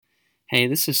Hey,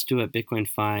 this is Stu at Bitcoin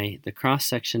Fi, the cross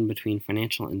section between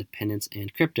financial independence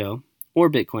and crypto, or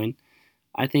Bitcoin.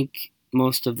 I think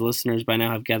most of the listeners by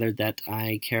now have gathered that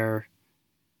I care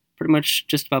pretty much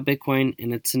just about Bitcoin,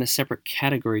 and it's in a separate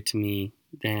category to me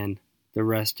than the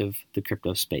rest of the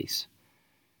crypto space.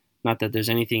 Not that there's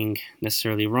anything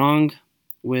necessarily wrong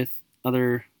with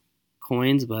other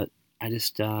coins, but I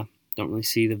just don't really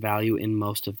see the value in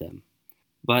most of them.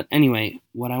 But anyway,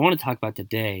 what I want to talk about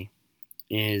today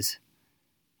is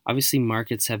obviously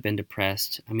markets have been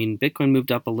depressed. I mean, Bitcoin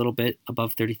moved up a little bit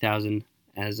above 30,000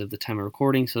 as of the time of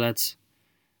recording, so that's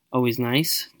always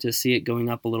nice to see it going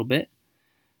up a little bit.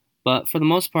 But for the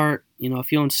most part,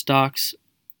 if you own stocks,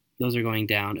 those are going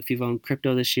down. If you've owned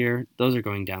crypto this year, those are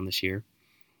going down this year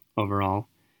overall,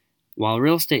 while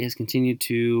real estate has continued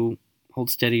to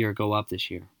hold steady or go up this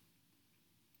year.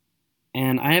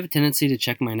 And I have a tendency to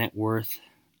check my net worth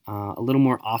a little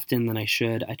more often than I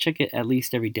should. I check it at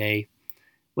least every day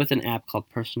with an app called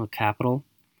Personal Capital.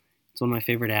 It's one of my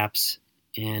favorite apps,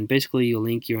 and basically you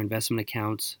link your investment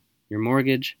accounts, your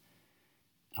mortgage,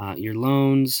 your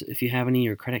loans, if you have any,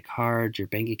 your credit cards, your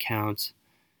bank accounts,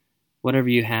 whatever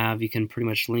you have, you can pretty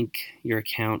much link your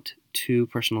account to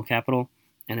Personal Capital,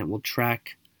 and it will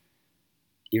track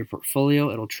your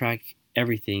portfolio. It'll track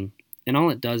everything, and all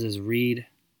it does is read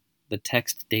the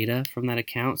text data from that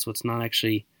account, so it's not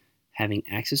actually having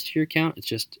access to your account, it's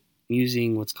just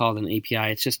using what's called an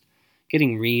API. It's just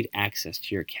getting read access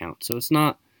to your account. So it's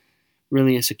not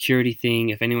really a security thing.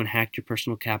 If anyone hacked your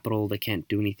Personal Capital, they can't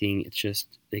do anything. It's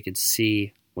just they could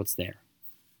see what's there.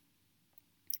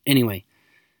 Anyway,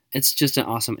 it's just an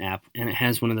awesome app, and it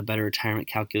has one of the better retirement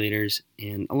calculators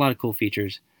and a lot of cool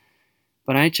features.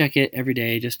 But I check it every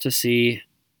day just to see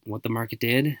what the market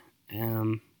did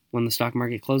when the stock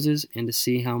market closes and to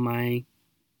see how my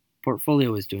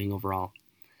portfolio is doing overall.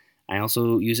 I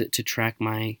also use it to track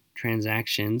my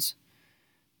transactions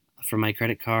for my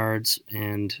credit cards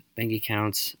and bank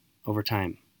accounts over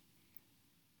time.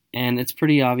 And it's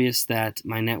pretty obvious that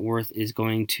my net worth is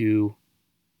going to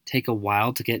take a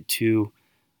while to get to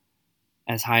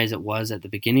as high as it was at the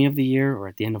beginning of the year or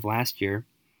at the end of last year.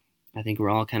 I think we're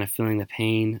all kind of feeling the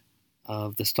pain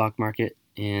of the stock market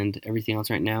and everything else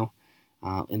right now,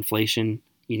 inflation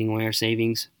eating away our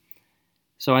savings.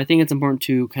 So I think it's important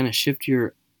to kind of shift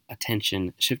your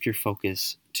attention, shift your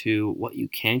focus to what you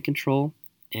can control.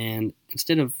 And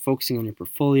instead of focusing on your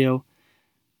portfolio,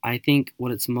 I think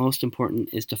what it's most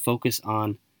important is to focus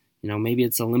on, maybe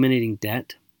it's eliminating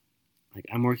debt. Like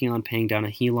I'm working on paying down a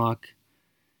HELOC.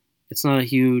 It's not a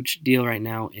huge deal right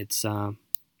now. It's a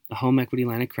home equity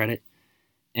line of credit,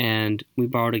 and we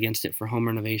borrowed against it for home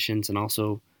renovations, and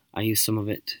also I used some of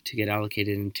it to get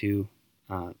allocated into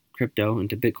crypto,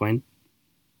 into Bitcoin.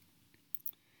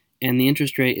 And the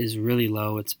interest rate is really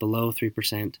low. It's below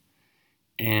 3%.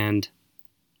 And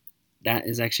that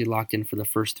is actually locked in for the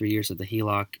first 3 years of the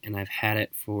HELOC. And I've had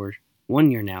it for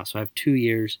 1 year now. So I have 2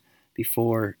 years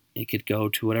before it could go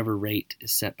to whatever rate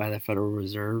is set by the Federal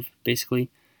Reserve,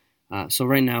 basically. So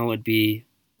right now it would be,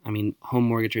 home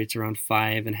mortgage rates around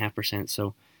 5.5%.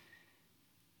 So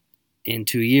in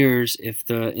 2 years, if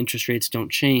the interest rates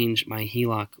don't change, my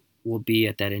HELOC will be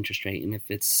at that interest rate. And if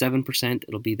it's 7%,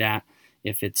 it'll be that.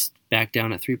 If it's back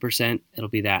down at 3%, it'll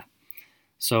be that.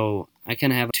 So I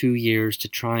kind of have 2 years to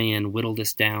try and whittle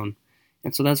this down.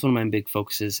 And so that's one of my big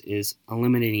focuses is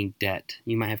eliminating debt.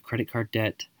 You might have credit card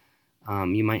debt.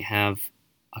 You might have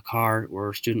a car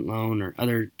or student loan or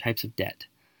other types of debt.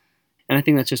 And I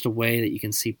think that's just a way that you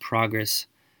can see progress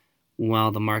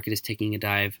while the market is taking a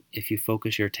dive if you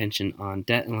focus your attention on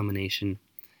debt elimination.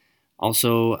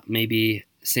 Also, maybe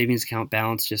savings account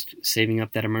balance, just saving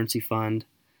up that emergency fund.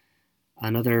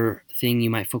 Another thing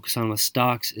you might focus on with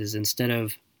stocks is instead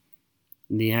of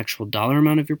the actual dollar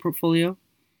amount of your portfolio,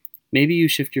 maybe you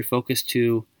shift your focus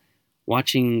to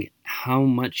watching how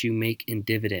much you make in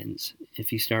dividends.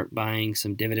 If you start buying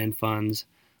some dividend funds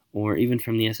or even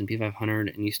from the S&P 500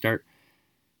 and you start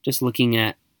just looking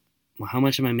at, well, how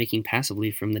much am I making passively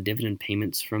from the dividend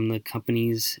payments from the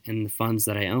companies and the funds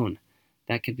that I own?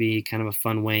 That could be kind of a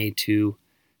fun way to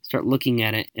start looking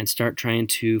at it and start trying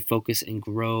to focus and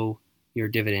grow your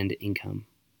dividend income.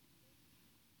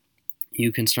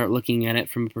 You can start looking at it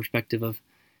from a perspective of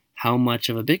how much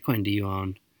of a Bitcoin do you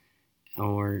own,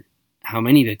 or how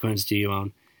many Bitcoins do you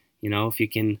own? If you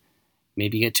can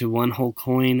maybe get to one whole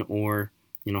coin or,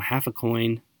 half a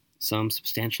coin, some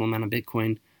substantial amount of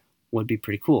Bitcoin would be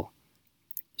pretty cool.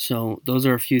 So those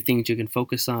are a few things you can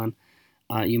focus on.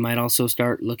 You might also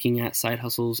start looking at side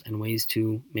hustles and ways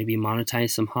to maybe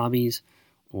monetize some hobbies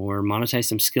or monetize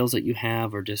some skills that you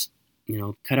have, or just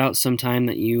cut out some time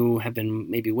that you have been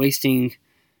maybe wasting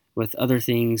with other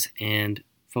things and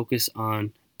focus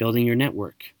on building your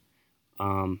network,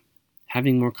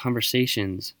 having more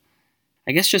conversations.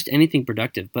 I guess just anything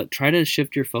productive, but try to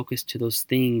shift your focus to those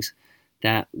things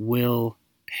that will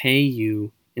pay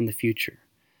you in the future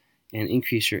and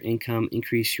increase your income,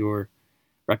 increase your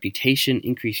reputation,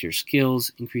 increase your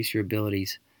skills, increase your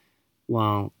abilities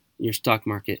while your stock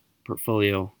market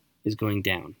portfolio is going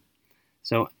down.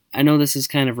 So I know this is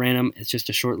kind of random. It's just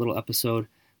a short little episode,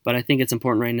 but I think it's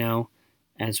important right now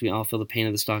as we all feel the pain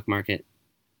of the stock market.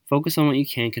 Focus on what you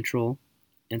can control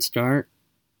and start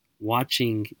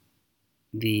watching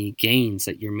the gains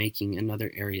that you're making in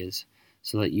other areas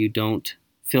so that you don't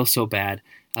feel so bad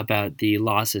about the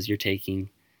losses you're taking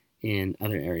in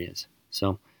other areas.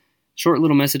 So, short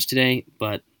little message today,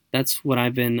 but that's what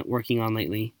I've been working on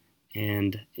lately.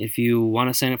 And if you want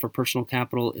to sign up for Personal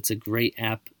Capital, it's a great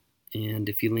app. And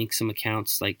if you link some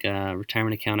accounts, like a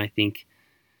retirement account, I think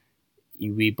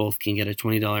we both can get a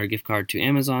 $20 gift card to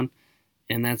Amazon,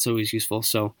 and that's always useful.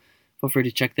 So feel free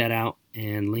to check that out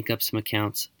and link up some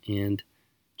accounts and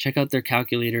check out their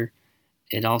calculator.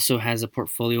 It also has a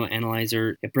portfolio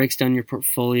analyzer. It breaks down your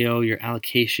portfolio, your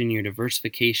allocation, your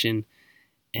diversification,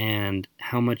 and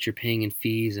how much you're paying in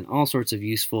fees and all sorts of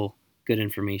useful, good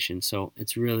information. So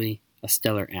it's really a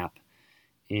stellar app.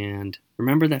 And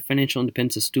remember that financial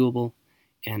independence is doable,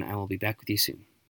 and I will be back with you soon.